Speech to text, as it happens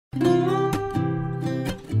Hi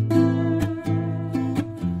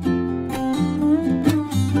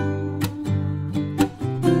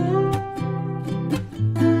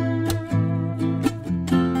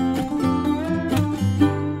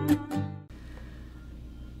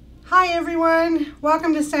everyone,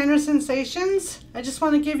 welcome to Sandra's Sensations. I just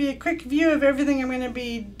want to give you a quick view of everything I'm going to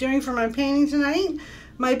be doing for my painting tonight.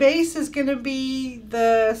 My base is going to be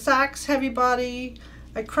the Saks Heavy Body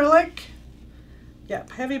Acrylic.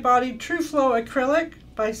 Yep, Heavy Body True Flow Acrylic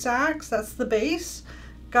by Saks. That's the base.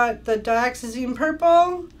 Got the Dioxazine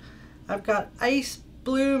Purple. I've got Ice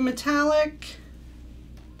Blue Metallic.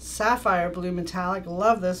 Sapphire Blue Metallic.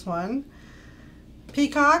 Love this one.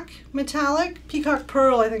 Peacock Metallic. Peacock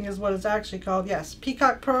Pearl, I think is what it's actually called. Yes,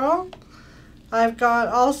 Peacock Pearl. I've got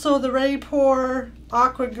also the Ready Pour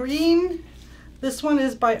Aqua Green. This one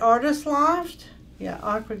is by Artist Loft. Yeah,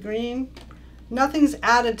 Aqua Green. Nothing's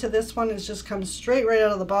added to this one. It just comes straight right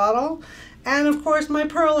out of the bottle. And of course my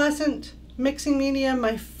Pearlescent mixing medium,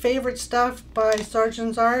 my favorite stuff by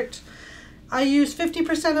Sargent's Art. I use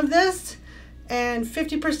 50% of this and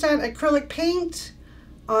 50% acrylic paint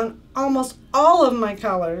on almost all of my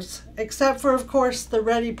colors, except for, of course, the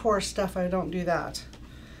Ready Pour stuff. I don't do that.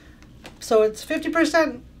 So it's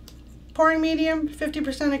 50% pouring medium,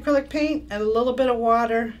 50% acrylic paint, and a little bit of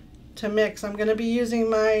water to mix. I'm going to be using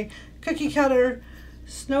my cookie cutter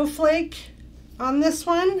Snowflake on this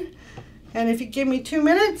one. And if you give me 2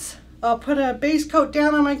 minutes, I'll put a base coat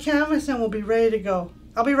down on my canvas and we'll be ready to go.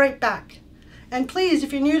 I'll be right back. And please,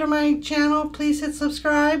 if you're new to my channel, please hit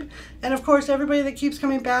subscribe. And of course, everybody that keeps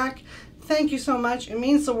coming back, thank you so much. It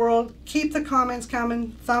means the world. Keep the comments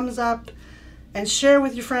coming, thumbs up, and share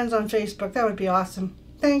with your friends on Facebook. That would be awesome.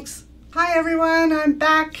 Thanks. Hi everyone, I'm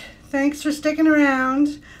back. Thanks for sticking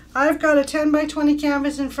around. I've got a 10 by 20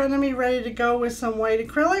 canvas in front of me ready to go with some white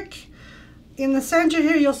acrylic. In the center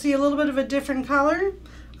here, you'll see a little bit of a different color.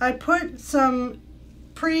 I put some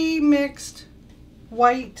pre-mixed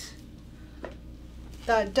white,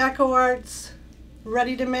 that Deco Arts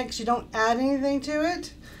ready to mix. You don't add anything to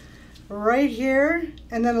it. Right here,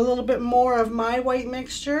 and then a little bit more of my white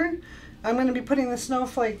mixture. I'm going to be putting the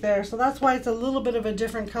Snowflake there, so that's why it's a little bit of a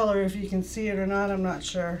different color. If you can see it or not, I'm not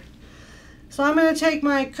sure. So I'm going to take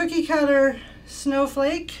my cookie cutter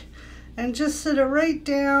Snowflake and just sit it right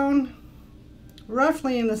down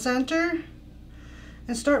roughly in the center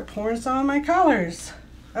and start pouring some of my colors.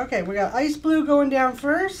 Okay, we got ice blue going down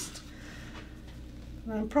first.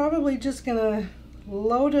 I'm probably just gonna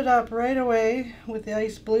load it up right away with the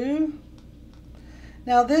ice blue.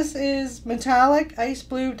 Now this is metallic ice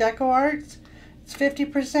blue Deco Arts. It's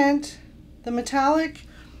 50% the metallic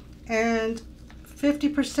and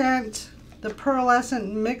 50% the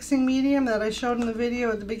pearlescent mixing medium that I showed in the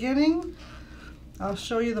video at the beginning. I'll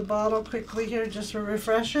show you the bottle quickly here just for a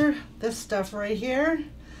refresher. This stuff right here,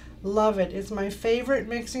 love it. It's my favorite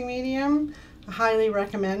mixing medium. I highly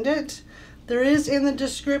recommend it. There is in the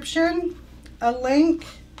description a link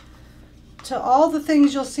to all the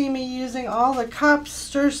things you'll see me using, all the cups,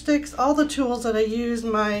 stir sticks, all the tools that I use,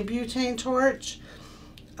 my butane torch.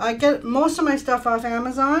 I get most of my stuff off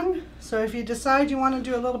Amazon, so if you decide you want to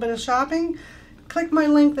do a little bit of shopping, click my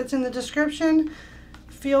link that's in the description.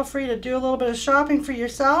 Feel free to do a little bit of shopping for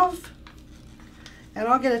yourself, and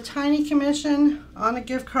I'll get a tiny commission on a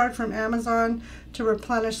gift card from Amazon to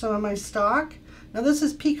replenish some of my stock. Now this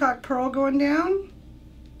is Peacock Pearl going down.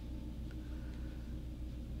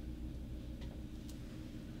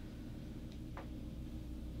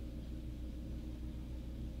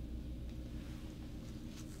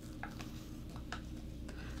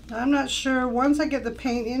 Now I'm not sure, once I get the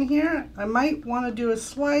paint in here, I might want to do a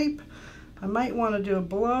swipe. I might want to do a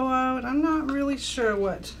blowout. I'm not really sure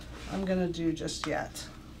what I'm going to do just yet.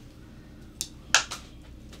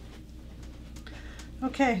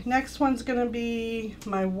 Okay, next one's going to be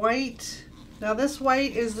my white. Now this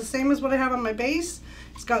white is the same as what I have on my base.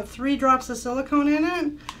 It's got 3 drops of silicone in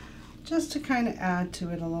it, just to kind of add to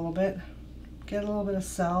it a little bit. Get a little bit of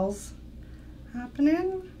cells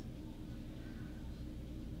happening.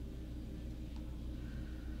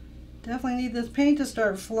 Definitely need this paint to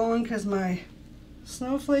start flowing because my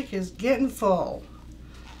Snowflake is getting full.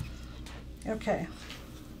 Okay.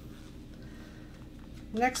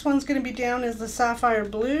 Next one's going to be down is the Sapphire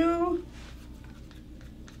Blue.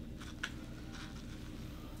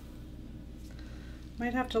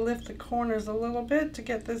 Might have to lift the corners a little bit to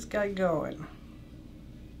get this guy going.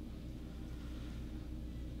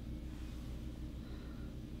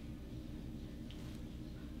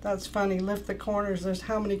 That's funny, lift the corners. There's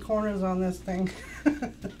how many corners on this thing?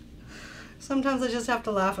 Sometimes I just have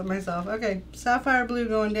to laugh at myself. Okay, Sapphire Blue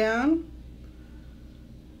going down.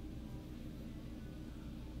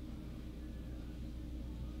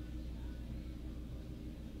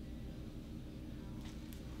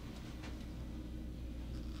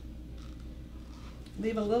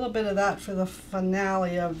 Leave a little bit of that for the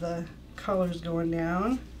finale of the colors going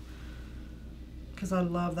down, because I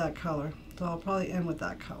love that color. So I'll probably end with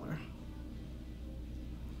that color.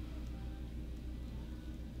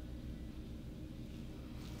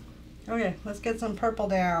 Okay, let's get some purple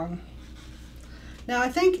down. Now I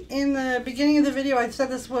think in the beginning of the video I said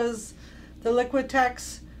this was the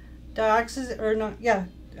Liquitex dioxazine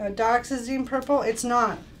purple. It's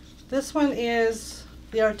not. This one is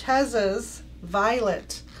the Arteza's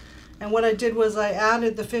Violet. And what I did was I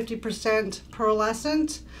added the 50%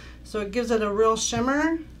 pearlescent, so it gives it a real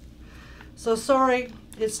shimmer. So sorry,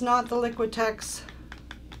 it's not the Liquitex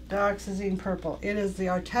dioxazine purple. It is the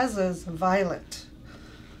Arteza's Violet.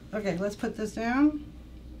 Okay, let's put this down.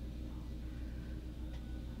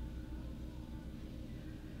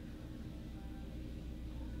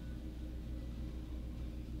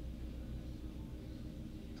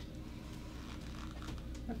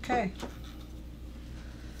 Okay.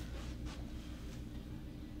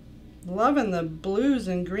 Loving the blues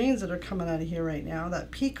and greens that are coming out of here right now.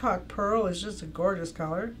 That peacock pearl is just a gorgeous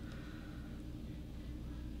color.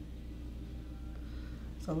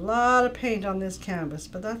 It's a lot of paint on this canvas,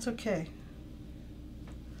 but that's okay.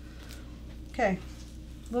 Okay,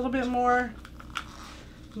 a little bit more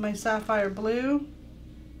of my sapphire blue.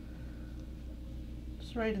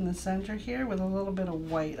 Just right in the center here with a little bit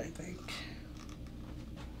of white, I think.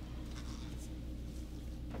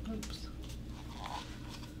 Oops.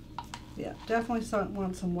 Yeah, definitely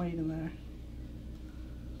want some white in there.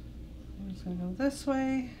 I'm just going to go this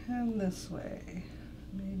way and this way.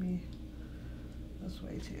 Maybe this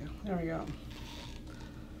way too. There we go.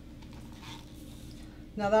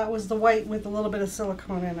 Now that was the white with a little bit of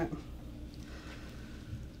silicone in it.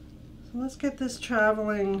 So let's get this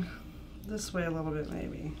traveling this way a little bit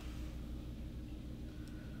maybe.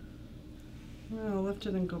 I'll lift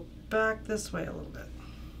it and go back this way a little bit.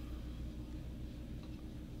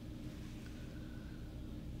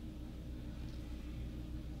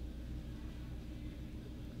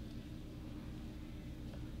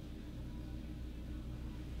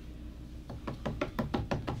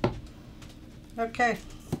 Okay,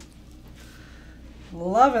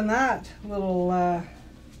 loving that little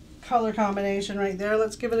color combination right there.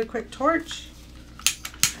 Let's give it a quick torch.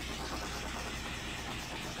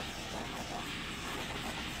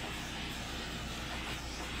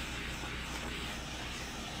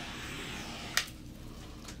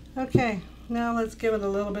 Okay, now let's give it a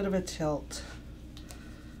little bit of a tilt.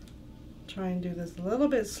 Try and do this a little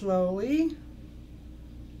bit slowly.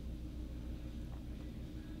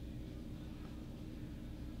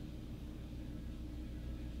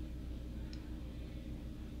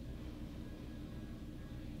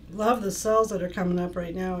 Love the cells that are coming up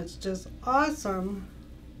right now. It's just awesome.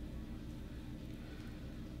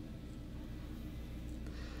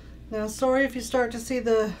 Now, sorry if you start to see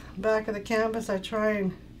the back of the canvas. I try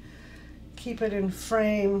and keep it in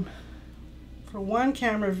frame for one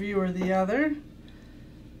camera view or the other.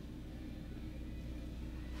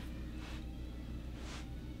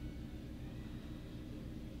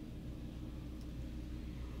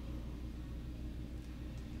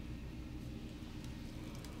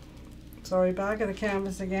 Sorry, back of the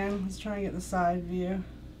canvas again. Let's try and get the side view.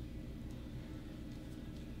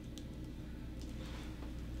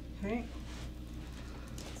 Okay.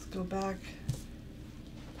 Let's go back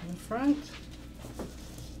to the front.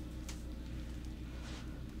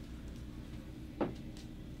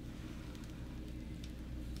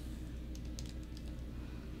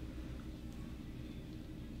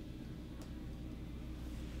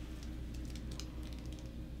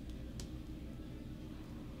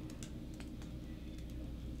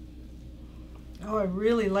 Oh, I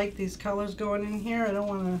really like these colors going in here. I don't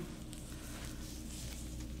want to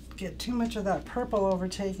get too much of that purple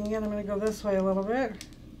overtaking it. I'm going to go this way a little bit.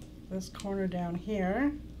 This corner down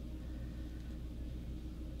here.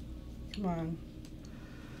 Come on.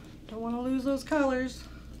 Don't want to lose those colors.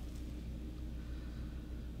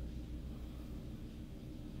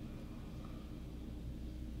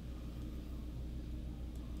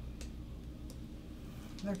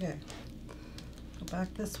 Okay. Go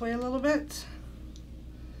back this way a little bit.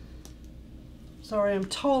 Sorry, I'm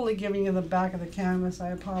totally giving you the back of the canvas. I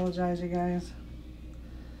apologize, you guys.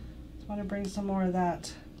 Just want to bring some more of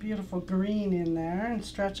that beautiful green in there and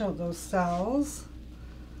stretch out those cells.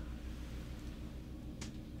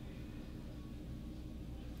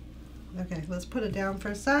 Okay, let's put it down for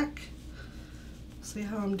a sec. See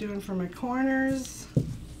how I'm doing for my corners.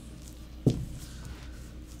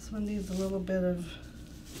 This one needs a little bit of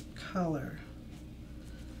color.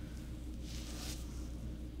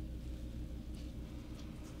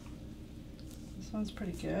 This one's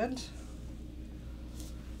pretty good.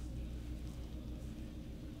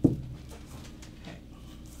 Okay.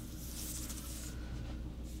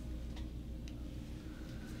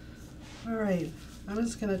 All right, I'm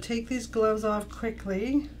just going to take these gloves off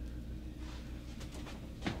quickly.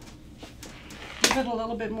 Give it a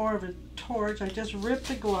little bit more of a torch. I just ripped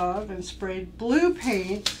the glove and sprayed blue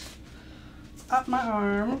paint up my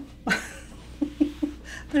arm.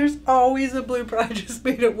 There's always a blooper. I just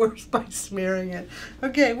made it worse by smearing it.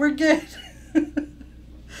 Okay, we're good.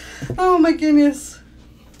 Oh my goodness.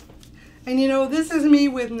 And you know, this is me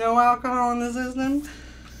with no alcohol in the system.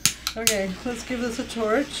 Okay, let's give this a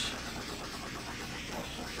torch.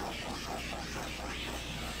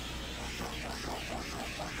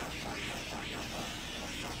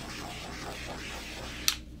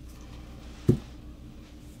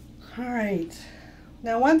 All right.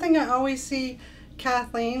 Now, one thing I always see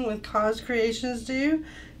Kathleen with Cause Creations do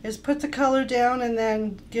is put the color down and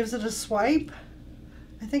then gives it a swipe.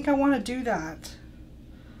 I think I want to do that.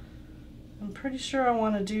 I'm pretty sure I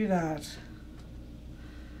want to do that.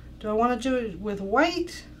 Do I want to do it with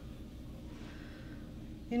white?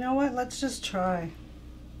 You know what? Let's just try.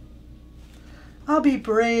 I'll be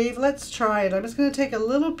brave. Let's try it. I'm just going to take a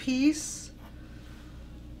little piece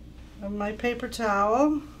of my paper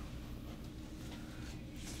towel.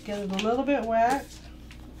 Get it a little bit wet.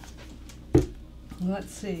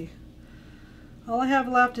 Let's see. All I have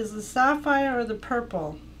left is the sapphire or the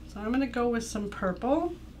purple. So I'm going to go with some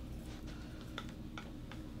purple.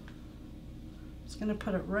 Just going to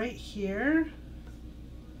put it right here.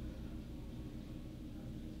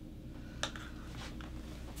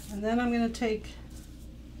 And then I'm going to take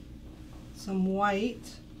some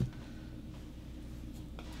white.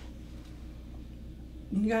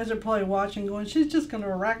 You guys are probably watching going, she's just going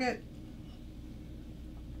to wreck it.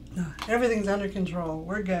 No, everything's under control.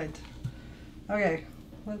 We're good. Okay,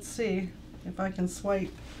 let's see if I can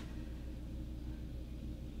swipe.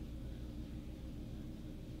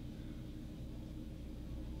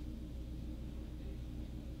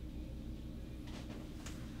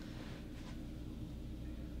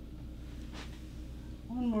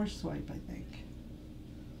 One more swipe, I think.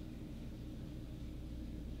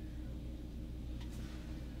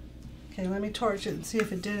 Okay, let me torch it and see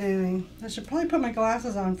if it did anything. I should probably put my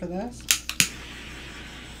glasses on for this.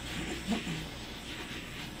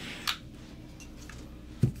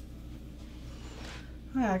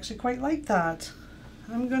 I actually quite like that.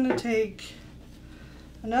 I'm going to take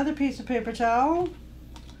another piece of paper towel.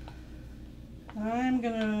 I'm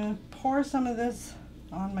going to pour some of this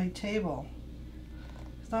on my table,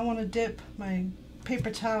 because I want to dip my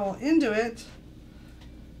paper towel into it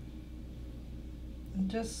and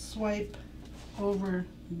just swipe over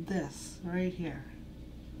this right here.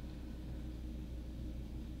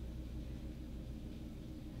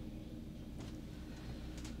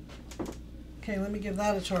 Okay, let me give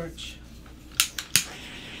that a torch.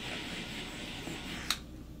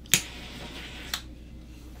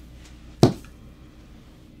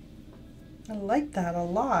 I like that a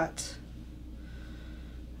lot.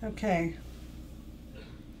 Okay.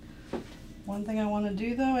 One thing I want to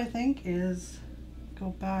do though, I think, is go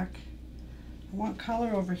back. I want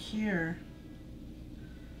color over here.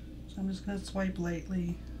 So I'm just going to swipe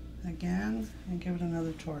lightly again and give it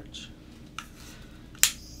another torch.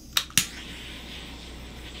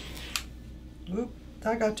 Oop,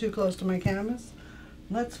 that got too close to my canvas.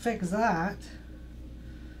 Let's fix that.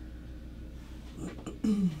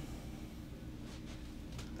 There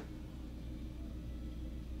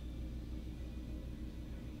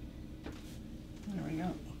we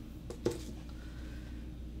go.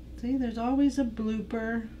 See, there's always a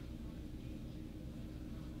blooper.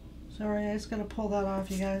 Sorry, I just gotta pull that off,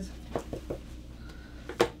 you guys.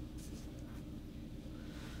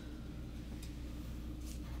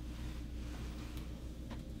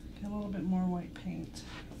 Get a little bit more white paint.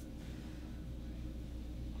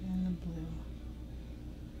 And the blue.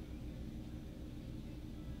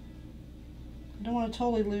 I don't want to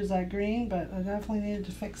totally lose that green, but I definitely needed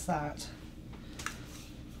to fix that.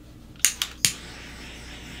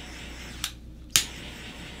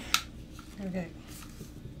 Okay.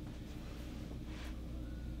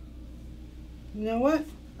 You know what?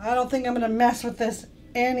 I don't think I'm going to mess with this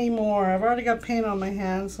anymore. I've already got paint on my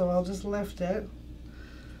hand, so I'll just lift it.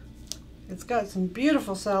 It's got some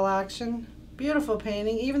beautiful cell action, beautiful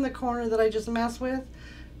painting. Even the corner that I just messed with,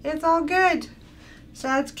 it's all good. So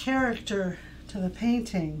adds character to the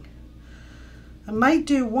painting. I might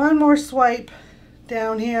do one more swipe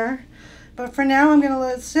down here, but for now I'm going to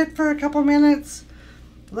let it sit for a couple minutes,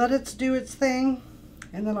 let it do its thing,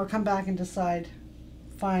 and then I'll come back and decide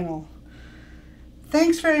final.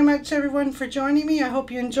 Thanks very much everyone for joining me. I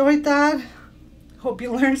hope you enjoyed that. Hope you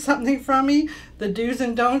learned something from me. The do's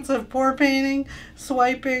and don'ts of pour painting,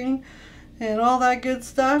 swiping, and all that good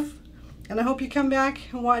stuff. And I hope you come back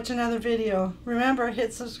and watch another video. Remember,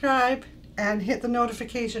 hit subscribe and hit the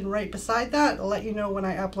notification right beside that. It'll let you know when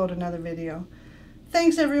I upload another video.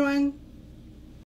 Thanks everyone.